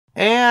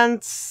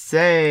And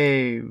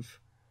save.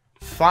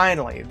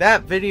 Finally,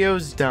 that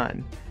video's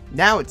done.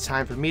 Now it's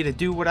time for me to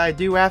do what I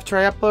do after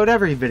I upload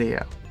every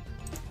video.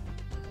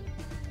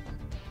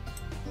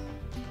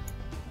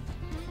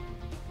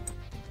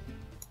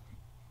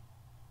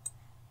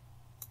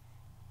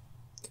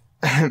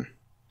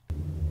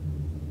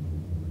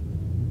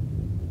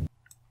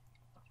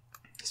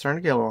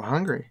 Starting to get a little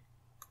hungry.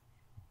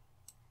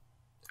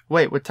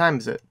 Wait, what time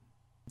is it?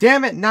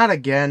 Damn it, not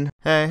again.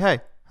 Hey,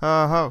 hey,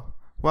 ho, ho,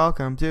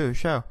 welcome to the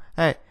show.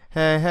 Hey,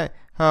 hey, hey,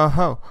 ho,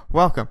 ho,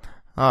 welcome.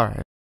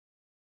 Alright.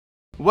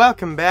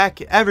 Welcome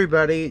back,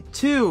 everybody,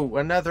 to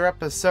another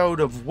episode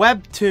of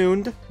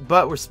Webtooned,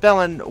 but we're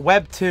spelling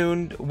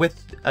Webtooned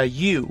with a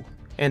U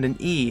and an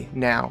E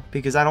now,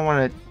 because I don't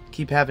want to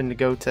keep having to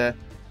go to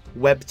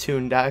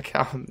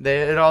webtoon.com.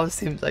 It all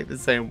seems like the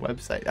same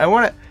website. I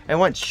want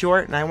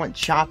short and I want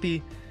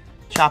choppy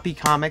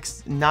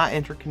comics, not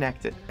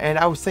interconnected. And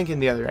I was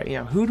thinking the other day,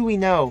 who do we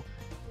know,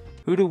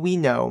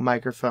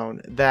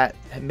 microphone, that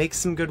makes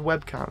some good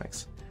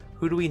webcomics?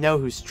 Who do we know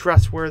who's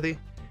trustworthy,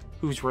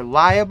 who's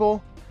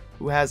reliable,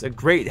 who has a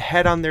great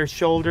head on their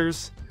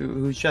shoulders,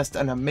 who's just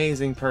an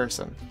amazing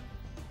person?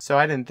 So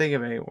I didn't think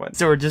of anyone.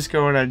 So we're just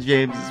going on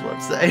James'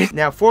 website.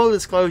 Now, full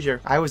disclosure,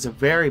 I was a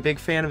very big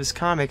fan of his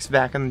comics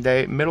back in the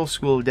day, middle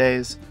school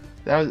days.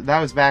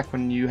 That was back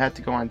when you had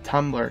to go on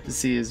Tumblr to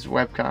see his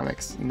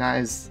webcomics, not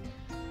this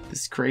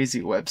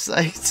crazy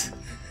website.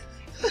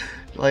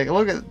 Like,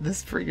 look at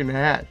this freaking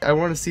hat. I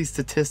want to see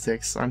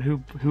statistics on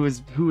who has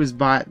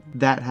bought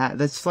that hat.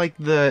 That's like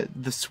the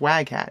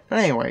swag hat. But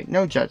anyway,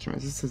 no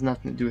judgments. This has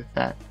nothing to do with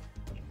that.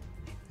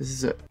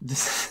 This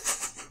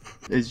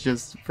is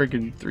just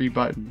freaking 3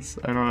 buttons.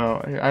 I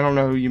don't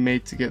know who you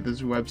made to get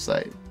this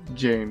website,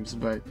 James,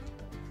 but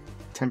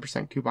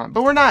 10% coupon.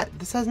 But we're not.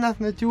 This has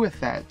nothing to do with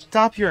that.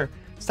 Stop your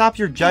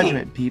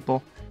judgment,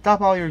 people.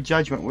 Stop all your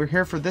judgment. We're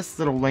here for this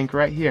little link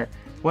right here.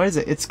 What is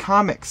it? It's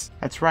comics.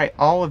 That's right.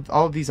 All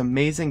of these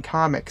amazing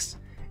comics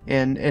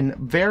in a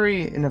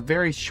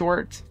very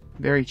short,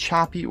 very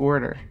choppy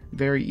order.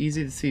 Very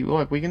easy to see.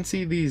 Look, we can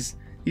see these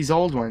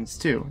old ones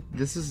too.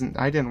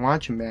 I didn't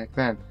watch them back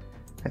then.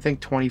 I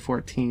think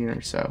 2014 or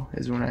so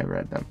is when I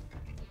read them.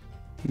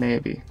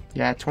 Maybe.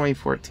 Yeah,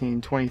 2014,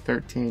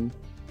 2013.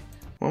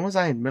 When was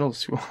I in middle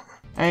school?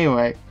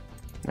 Anyway,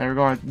 now we're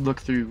going to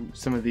look through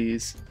some of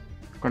these.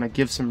 We're going to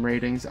give some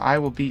ratings. I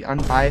will be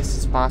unbiased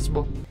as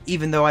possible.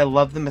 Even though I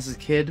loved them as a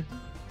kid.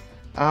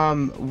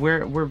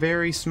 We're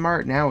very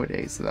smart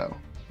nowadays, though.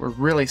 We're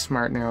really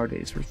smart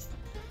nowadays. We're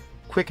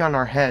quick on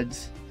our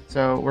heads.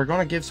 So we're going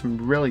to give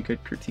some really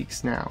good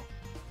critiques now.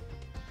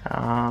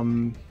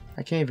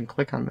 I can't even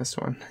click on this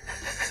one.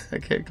 I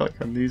can't click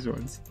on these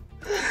ones.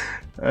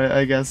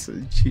 I guess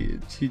she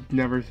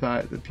never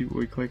thought that people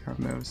would click on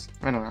those.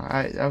 I don't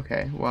know.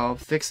 Okay, well,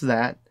 fix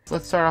that.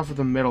 Let's start off with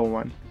the middle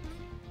one.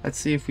 Let's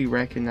see if we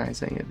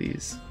recognize any of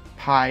these.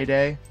 Pi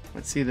Day.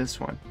 Let's see this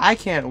one. I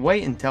can't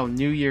wait until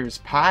New Year's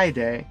Pi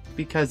Day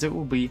because it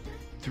will be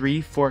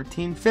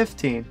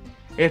 3/14/15.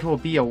 It will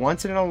be a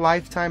once in a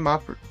lifetime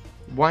opportunity.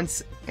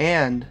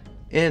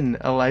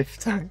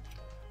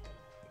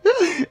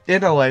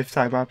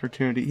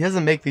 He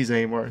doesn't make these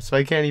anymore, so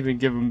I can't even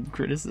give him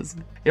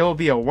criticism. It will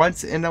be a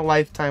once in a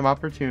lifetime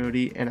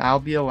opportunity, and I'll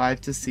be alive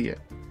to see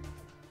it.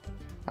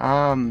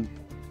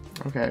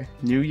 Okay.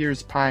 New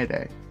Year's Pi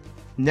Day.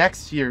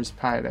 Next year's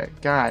Pi Day.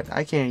 God,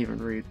 I can't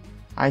even read.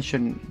 I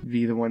shouldn't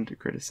be the one to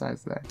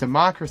criticize that.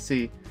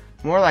 Democracy.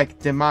 More like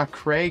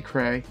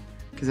democray-cray,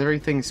 because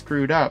everything's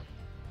screwed up.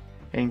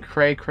 And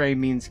cray-cray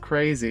means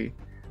crazy.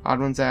 Odd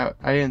one's out.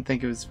 I didn't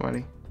think it was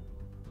funny.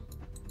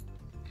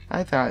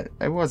 I thought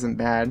it wasn't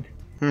bad.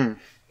 I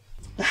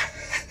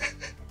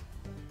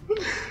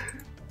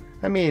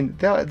mean,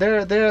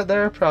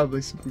 there are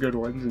probably some good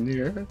ones in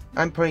here.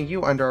 I'm putting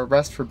you under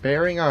arrest for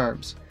bearing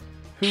arms.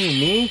 Who,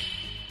 me?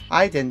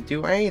 I didn't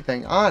do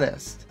anything,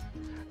 honest.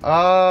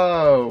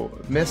 Oh,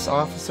 Miss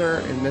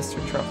Officer and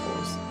Mr.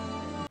 Truffles.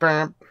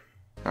 Bam.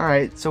 All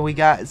right, so we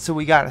got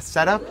a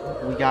setup,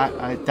 we got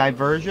a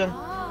diversion,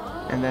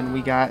 and then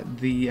we got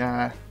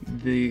the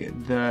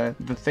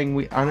thing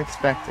we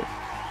unexpected.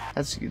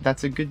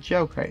 That's a good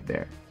joke right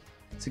there.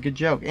 It's a good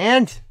joke.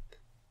 And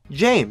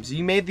James,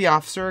 you made the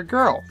officer a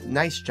girl.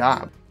 Nice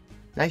job.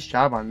 Nice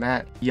job on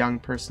that, young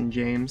person,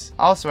 James.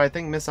 Also, I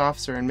think Miss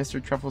Officer and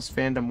Mr. Truffles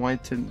fandom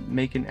wanted to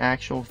make an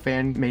actual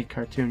fan-made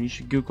cartoon. You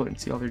should Google it and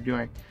see all they're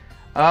doing.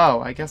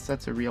 Oh, I guess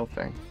that's a real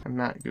thing. I'm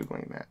not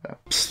Googling that, though.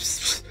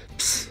 Psst,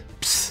 psst,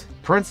 psst.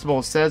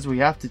 Principal says we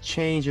have to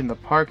change in the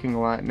parking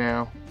lot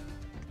now.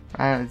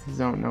 I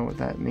don't know what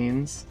that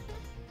means.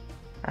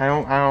 I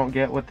don't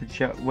get what the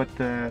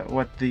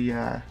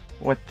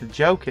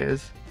joke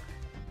is.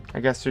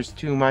 I guess there's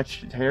too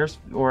much hair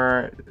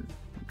or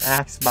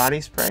Axe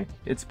body spray.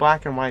 It's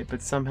black and white,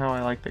 but somehow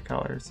I like the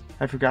colors.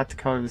 I forgot to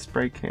color the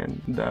spray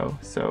can though,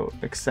 so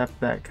accept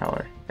that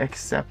color.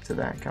 Accept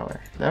that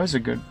color. That was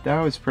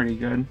pretty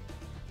good.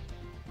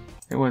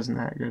 It wasn't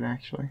that good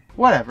actually.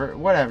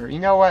 Whatever. You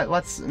know what?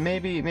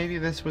 Maybe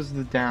this was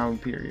the down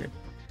period.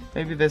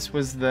 Maybe this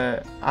was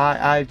the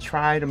I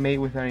try to mate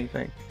with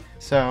anything.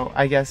 So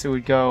I guess it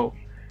would go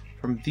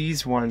from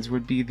these ones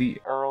would be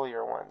the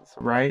earlier ones,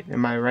 right?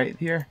 Am I right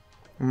here?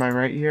 Am I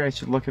right here? I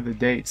should look at the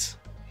dates.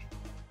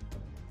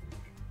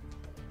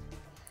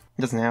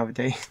 It doesn't have a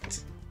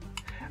date.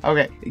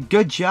 Okay,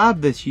 good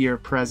job this year,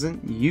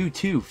 present. You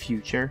too,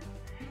 future.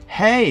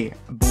 Hey,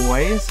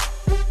 boys.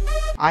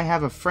 I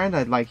have a friend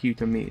I'd like you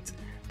to meet.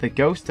 The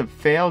ghost of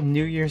failed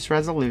New Year's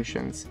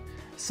resolutions.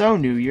 So,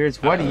 New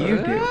Year's, what do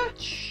you do?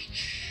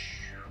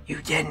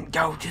 You didn't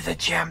go to the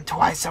gym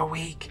twice a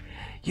week.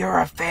 You're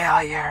a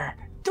failure.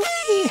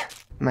 Dwee!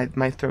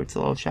 My throat's a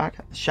little shot.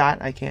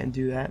 I can't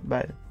do that,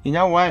 but you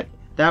know what?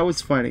 That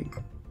was funny.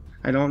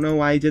 I don't know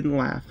why I didn't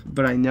laugh,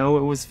 but I know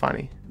it was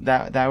funny.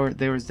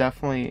 There was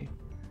definitely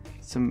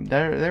some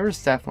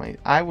there's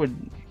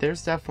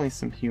definitely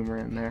some humor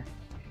in there.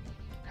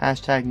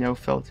 Hashtag no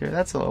filter.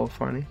 That's a little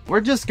funny.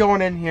 We're just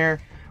going in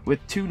here with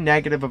too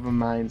negative of a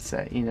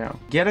mindset, you know.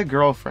 Get a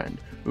girlfriend.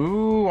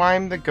 Ooh,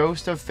 I'm the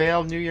ghost of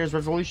failed New Year's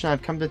resolution.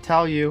 I've come to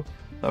tell you.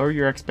 Lower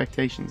your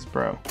expectations,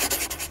 bro.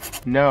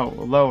 No,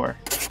 lower.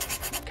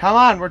 Come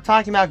on, we're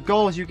talking about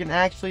goals you can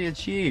actually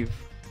achieve.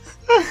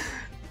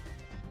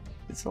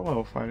 It's a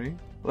little funny.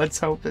 Let's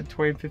hope that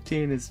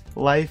 2015 is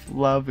life,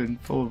 love,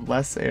 and full of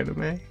less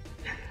anime.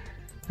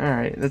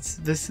 Alright,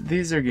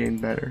 these are getting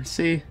better.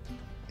 See?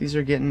 These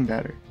are getting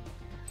better.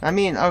 I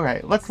mean,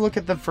 alright, let's look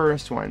at the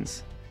first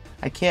ones.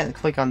 I can't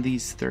click on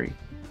these three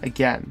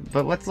again,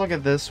 but let's look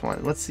at this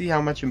one. Let's see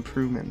how much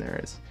improvement there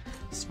is.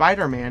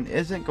 Spider-Man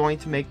isn't going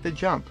to make the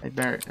jump.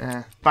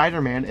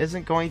 Spider-Man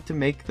isn't going to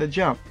make the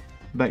jump,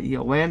 but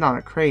he'll land on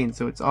a crane,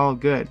 so it's all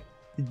good.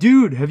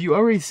 Dude, have you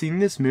already seen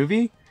this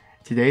movie?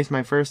 Today's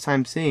my first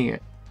time seeing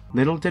it.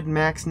 Little did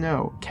Max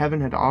know,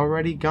 Kevin had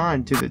already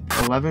gone to the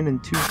 11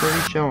 and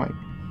 2:30 showing.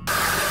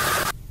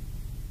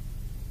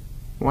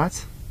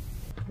 What?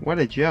 What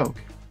a joke.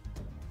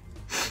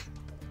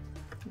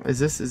 Is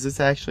this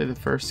actually the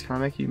first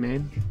comic you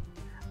made?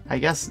 I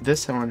guess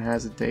this one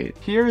has a date.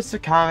 Here's the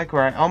comic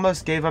where I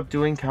almost gave up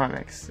doing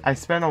comics. I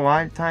spent a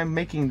lot of time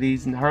making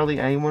these and hardly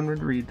anyone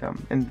would read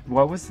them. And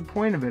what was the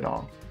point of it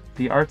all?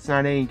 The art's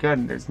not any good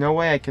and there's no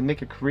way I can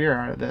make a career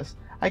out of this.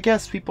 I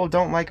guess people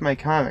don't like my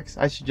comics.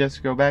 I should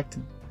just go back to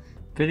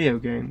video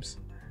games.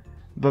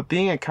 But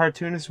being a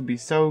cartoonist would be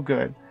so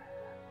good.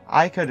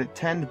 I could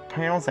attend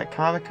panels at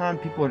Comic-Con,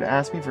 people would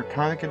ask me for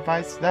comic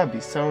advice. That would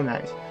be so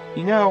nice.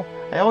 You know,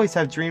 I always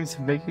have dreams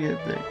of making a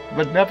thing,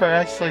 but never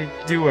actually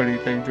do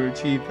anything to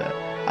achieve that.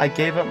 I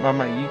gave up on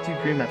my YouTube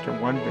dream after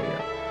one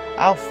video.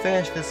 I'll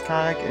finish this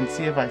comic and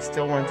see if I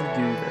still want to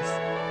do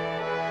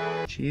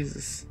this.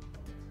 Jesus.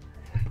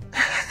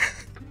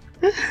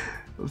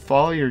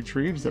 Follow your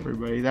dreams,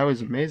 everybody. That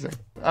was amazing.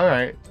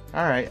 Alright.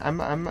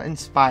 I'm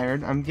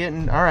inspired. I'm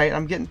getting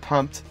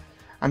pumped.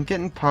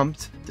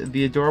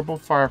 The adorable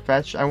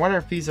Farfetch. I wonder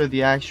if these are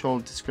the actual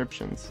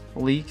descriptions.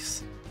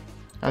 Leaks.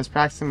 I was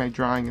practicing my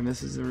drawing and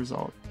this is the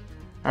result.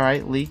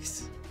 Alright,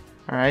 leaks.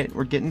 Alright,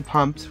 we're getting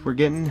pumped. We're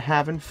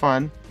having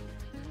fun.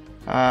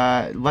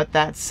 Let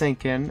that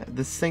sink in.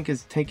 The sink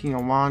is taking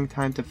a long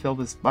time to fill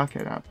this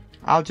bucket up.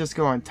 I'll just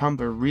go on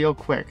Tumblr real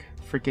quick.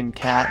 Freaking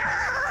cat.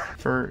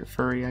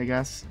 Furry, I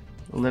guess.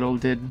 Little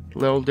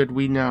did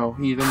we know,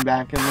 even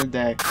back in the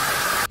day.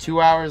 2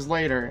 hours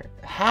later,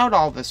 how'd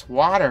all this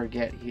water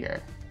get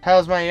here?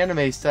 How's my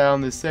anime style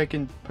in the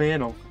second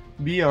panel?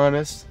 Be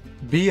honest.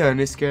 Be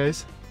honest,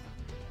 guys.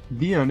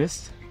 Be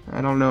honest.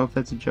 I don't know if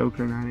that's a joke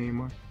or not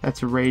anymore.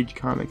 That's a Rage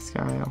Comic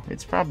style.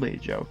 It's probably a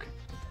joke.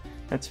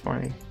 That's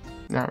funny.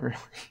 Not really.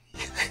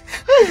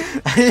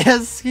 I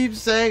just keep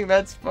saying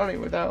that's funny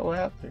without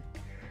laughing.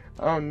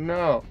 Oh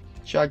no.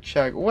 Chug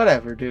chug.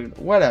 Whatever, dude.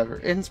 Whatever.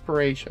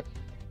 Inspiration.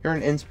 You're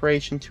an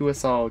inspiration to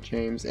us all,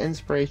 James.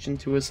 Inspiration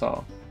to us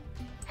all.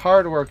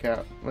 Hard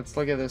workout. Let's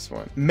look at this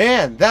one.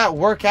 Man, that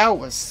workout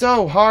was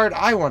so hard.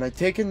 I want to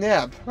take a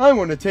nap. I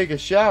want to take a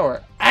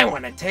shower. I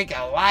want to take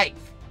a life.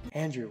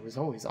 Andrew was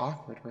always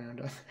awkward around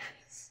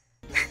others.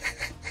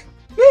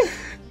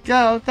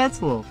 Go,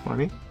 that's a little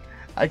funny.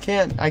 I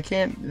can't,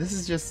 this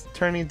is just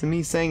turning to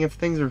me saying if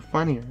things are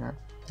funny or not.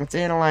 Let's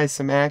analyze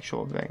some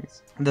actual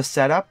things. The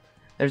setup.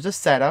 There's a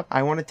setup.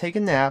 I want to take a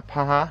nap.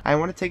 Haha. I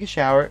want to take a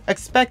shower.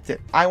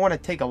 Expected. I want to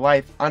take a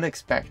life.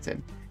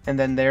 Unexpected. And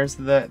then there's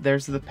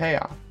the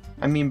payoff.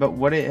 I mean, but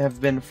would it have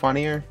been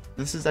funnier?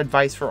 This is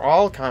advice for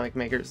all comic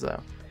makers,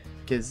 though.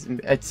 Because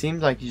it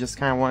seems like you just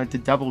kind of wanted to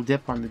double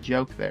dip on the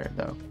joke there,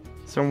 though.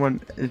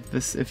 Someone,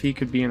 if he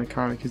could be in a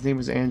comic, his name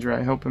was Andrew.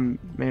 I hope it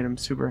made him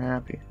super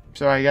happy.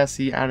 So I guess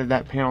he added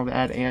that panel to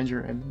add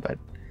Andrew in, but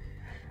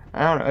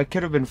I don't know. It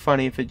could have been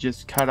funny if it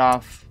just cut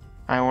off,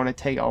 I want to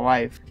take a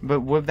life. But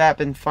would that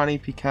been funny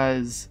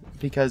because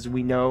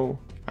we know?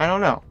 I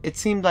don't know. It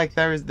seemed like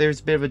there's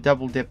a bit of a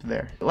double dip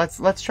there.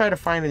 Let's try to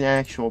find an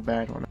actual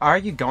bad one. Are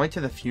you going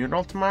to the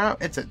funeral tomorrow?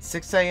 It's at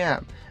 6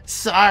 a.m.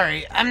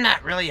 Sorry, I'm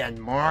not really a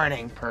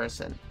morning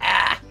person.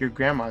 Ah, your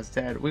grandma's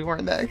dead. We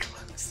weren't that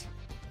close.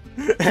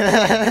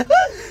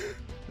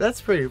 That's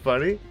pretty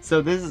funny.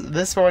 So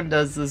this one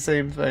does the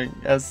same thing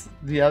as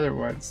the other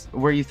ones,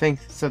 where you think,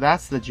 so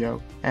that's the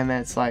joke, and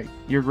then it's like,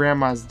 your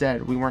grandma's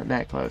dead, we weren't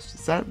that close.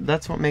 So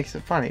that's what makes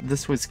it funny.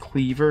 This was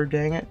Cleaver,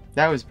 dang it.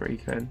 That was pretty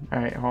good.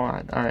 Alright, hold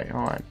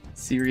on.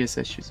 Serious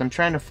issues. I'm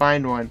trying to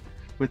find one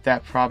with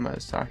that problem I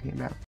was talking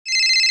about.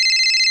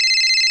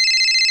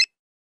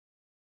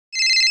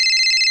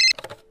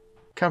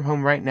 Come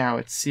home right now,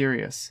 it's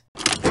serious.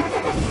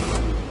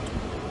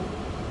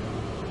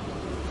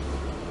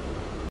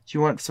 Do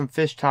you want some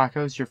fish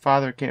tacos? Your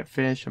father can't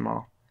finish them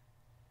all.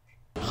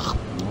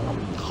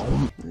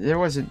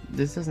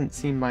 This doesn't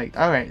seem like,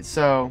 alright,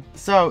 so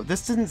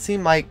this doesn't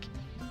seem like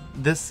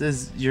this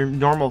is your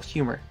normal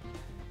humor,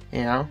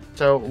 you know?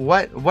 So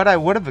what I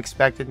would have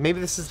expected,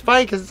 maybe this is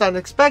funny because it's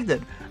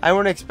unexpected. I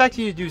wouldn't expect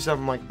you to do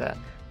something like that,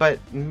 but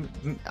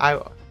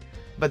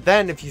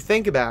then if you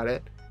think about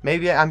it,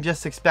 maybe I'm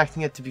just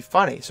expecting it to be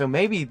funny. So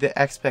maybe the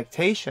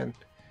expectation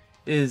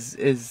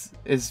is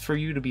for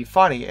you to be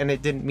funny, and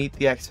it didn't meet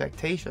the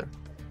expectation,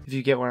 if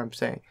you get what I'm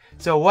saying.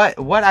 So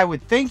what I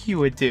would think you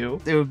would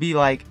do, it would be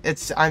like,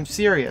 I'm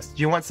serious,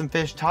 do you want some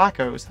fish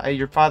tacos?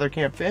 Your father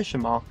can't finish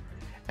them all.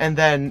 And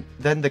then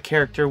the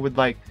character would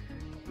like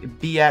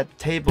be at the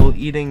table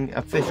eating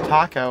a fish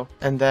taco,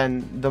 and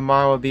then the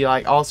mom would be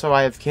like, also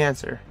I have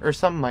cancer, or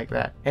something like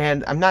that.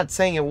 And I'm not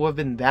saying it would have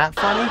been that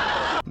funny,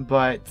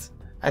 but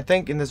I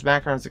think in this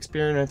background it's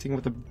experimenting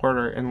with the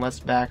border and less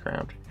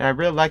background. And I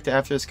really liked it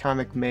after this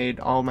comic made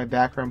all my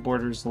background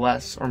borders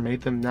less, or made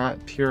them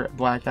not pure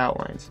black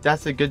outlines.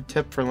 That's a good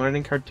tip for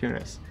learning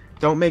cartoonists.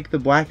 Don't make the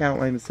black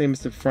outline the same as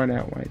the front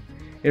outline.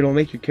 It'll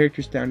make your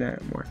characters stand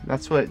out more.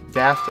 That's what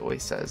Daft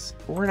always says.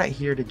 But we're not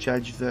here to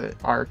judge the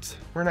art.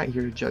 We're not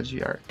here to judge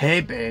the art.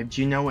 Hey babe,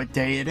 do you know what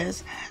day it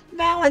is?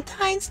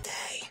 Valentine's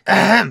Day.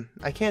 Ahem.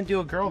 I can't do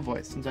a girl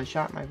voice since I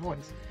shot my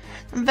voice.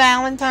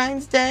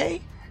 Valentine's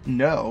Day?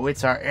 No,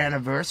 it's our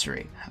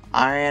anniversary.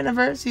 Our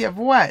anniversary of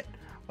what?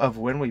 Of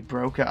when we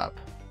broke up.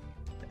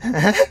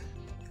 That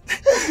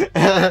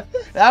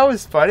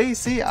was funny.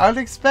 See,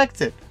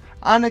 unexpected.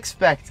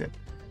 Unexpected.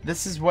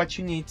 This is what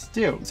you need to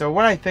do. So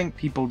what I think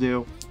people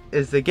do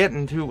is they get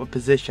into a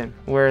position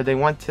where they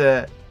want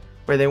to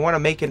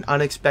make an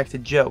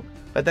unexpected joke,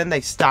 but then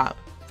they stop.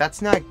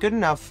 That's not good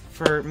enough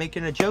for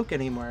making a joke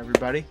anymore,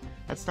 everybody.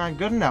 That's not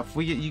good enough.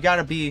 You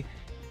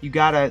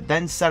gotta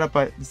then set up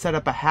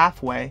a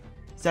halfway.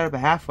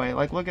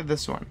 Like, look at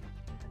this one.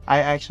 I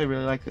actually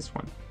really like this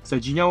one. So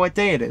do you know what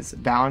day it is?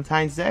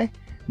 Valentine's Day?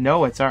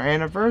 No, it's our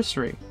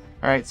anniversary.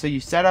 All right, so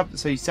you set up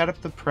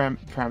the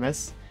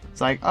premise.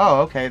 It's like,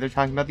 oh, okay, they're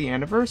talking about the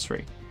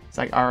anniversary. It's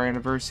like, our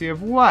anniversary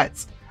of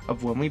what?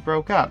 Of when we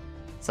broke up.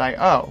 It's like,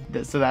 oh,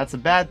 so that's a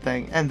bad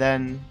thing. And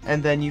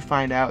then you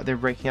find out they're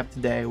breaking up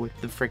today with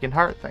the freaking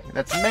heart thing.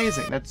 That's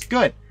amazing. That's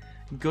good.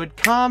 Good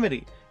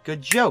comedy.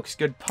 Good jokes.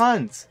 Good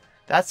puns.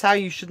 That's how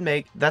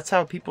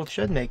people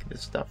should make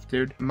this stuff,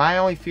 dude. My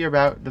only fear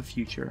about the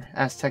future,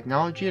 as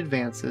technology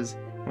advances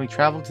and we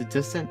travel to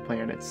distant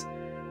planets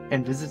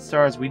and visit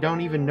stars we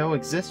don't even know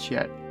exist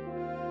yet,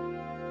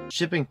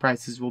 shipping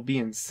prices will be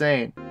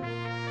insane.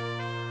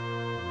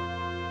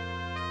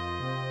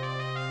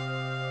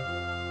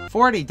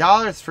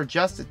 $40 for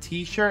just a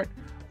t-shirt?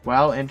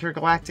 Well,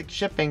 intergalactic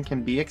shipping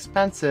can be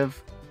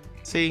expensive.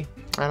 See,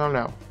 I don't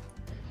know.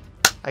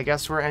 I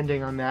guess we're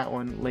ending on that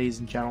one, ladies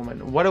and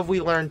gentlemen. What have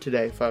we learned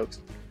today,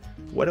 folks?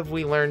 What have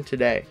we learned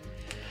today?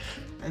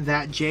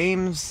 That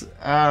James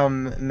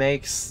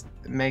makes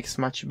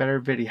much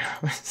better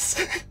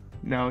videos.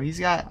 No,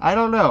 he's got, I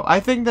don't know. I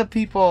think that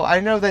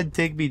I know that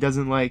Digby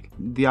doesn't like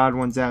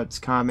TheOdd1sOut's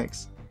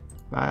comics.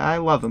 I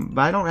love him,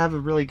 but I don't have a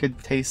really good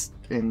taste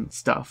in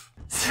stuff.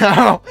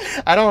 So,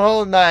 I don't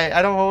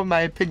hold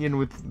my opinion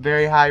with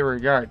very high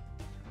regard.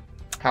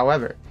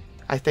 However,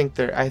 I think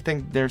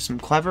there's some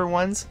clever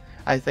ones.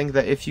 I think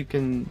that if you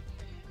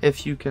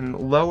can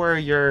lower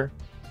your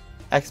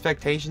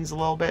expectations a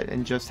little bit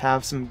and just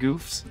have some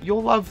goofs,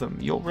 you'll love them.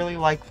 You'll really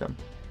like them.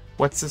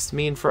 What's this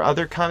mean for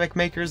other comic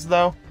makers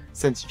though?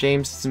 Since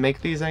James doesn't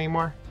make these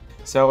anymore.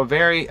 So a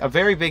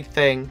very big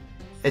thing.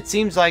 It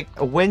seems like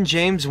when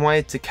James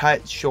wanted to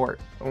cut short,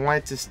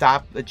 wanted to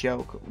stop the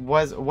joke,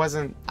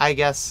 wasn't, I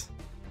guess,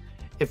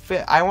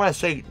 I want to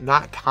say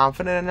not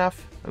confident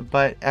enough,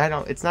 but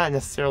it's not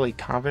necessarily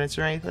confidence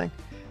or anything.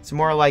 It's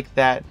more like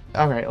that.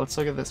 Okay, let's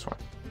look at this one.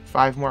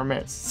 5 more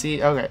minutes.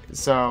 See, okay,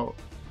 so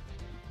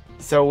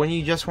when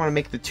you just want to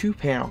make the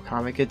 2-panel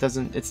comic,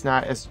 it's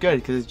not as good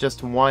because it's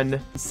just one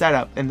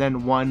setup and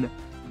then one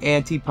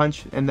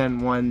anti-punch and then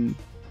one,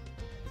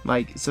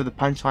 like, so the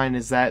punchline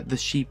is that the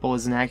sheeple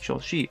is an actual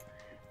sheep.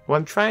 What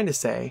I'm trying to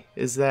say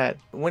is that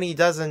when he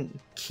doesn't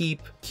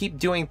keep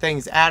doing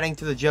things, adding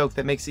to the joke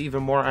that makes it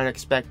even more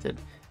unexpected,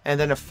 and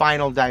then a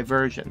final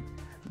diversion,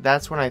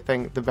 that's when I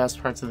think the best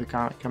parts of the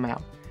comic come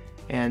out.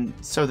 And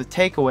so the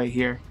takeaway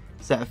here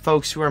is that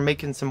folks who are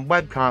making some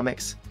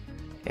webcomics,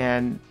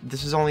 and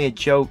this is only a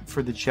joke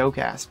for the joke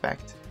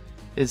aspect,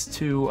 is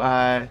to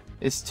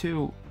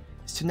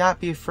not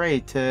be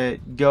afraid to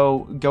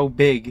go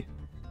big.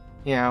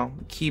 You know,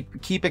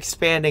 keep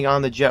expanding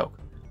on the joke.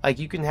 Like,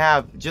 you can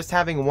have, just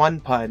having one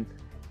pun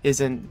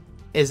isn't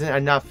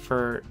enough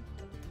for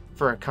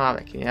a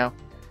comic, you know?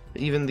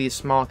 Even these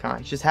small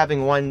comics, just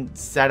having one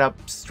set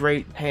up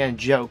straight hand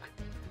joke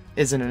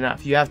isn't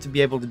enough. You have to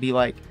be able to be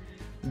like,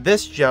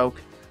 this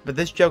joke, but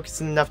this joke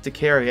isn't enough to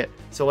carry it,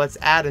 so let's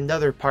add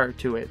another part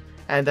to it,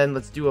 and then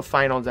let's do a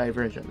final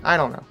diversion. I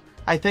don't know.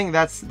 I think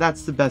that's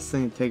the best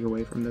thing to take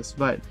away from this.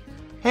 But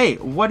hey,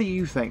 what do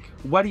you think?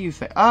 What do you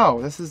think?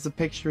 Oh, this is the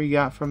picture you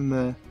got from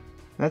the...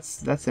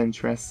 That's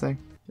interesting.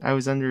 I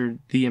was under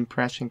the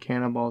impression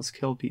cannibals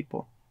kill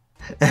people.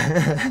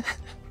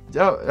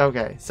 Oh,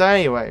 okay. So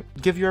anyway,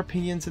 give your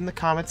opinions in the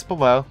comments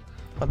below.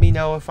 Let me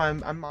know if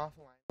I'm offline.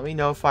 Let me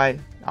know if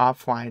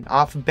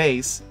off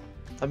base.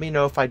 Let me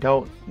know if I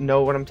don't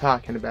know what I'm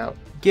talking about.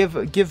 Give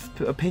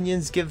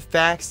opinions, give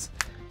facts.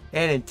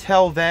 And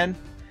until then,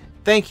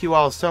 thank you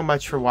all so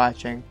much for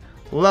watching.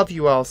 Love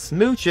you all,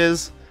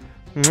 smooches.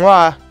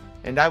 Mwah.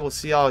 And I will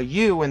see all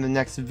you in the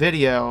next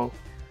video.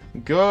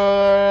 Goodbye.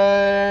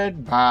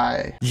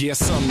 Yeah,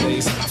 some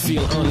days I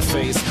feel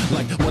unfazed,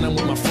 like when I'm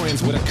with my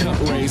friends with a cup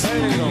raised.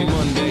 On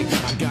Monday,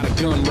 I got a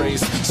gun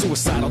raised.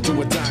 Suicidal,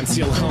 do or die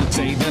until hump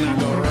day. Then I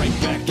go right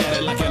back at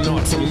it like an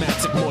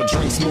automatic. More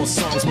drinks, more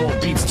songs, more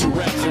beats to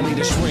rap. I need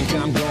a shrink,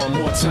 I'm gone.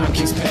 More time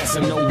keeps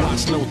passing. No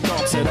watch, no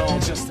thoughts at all.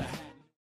 Just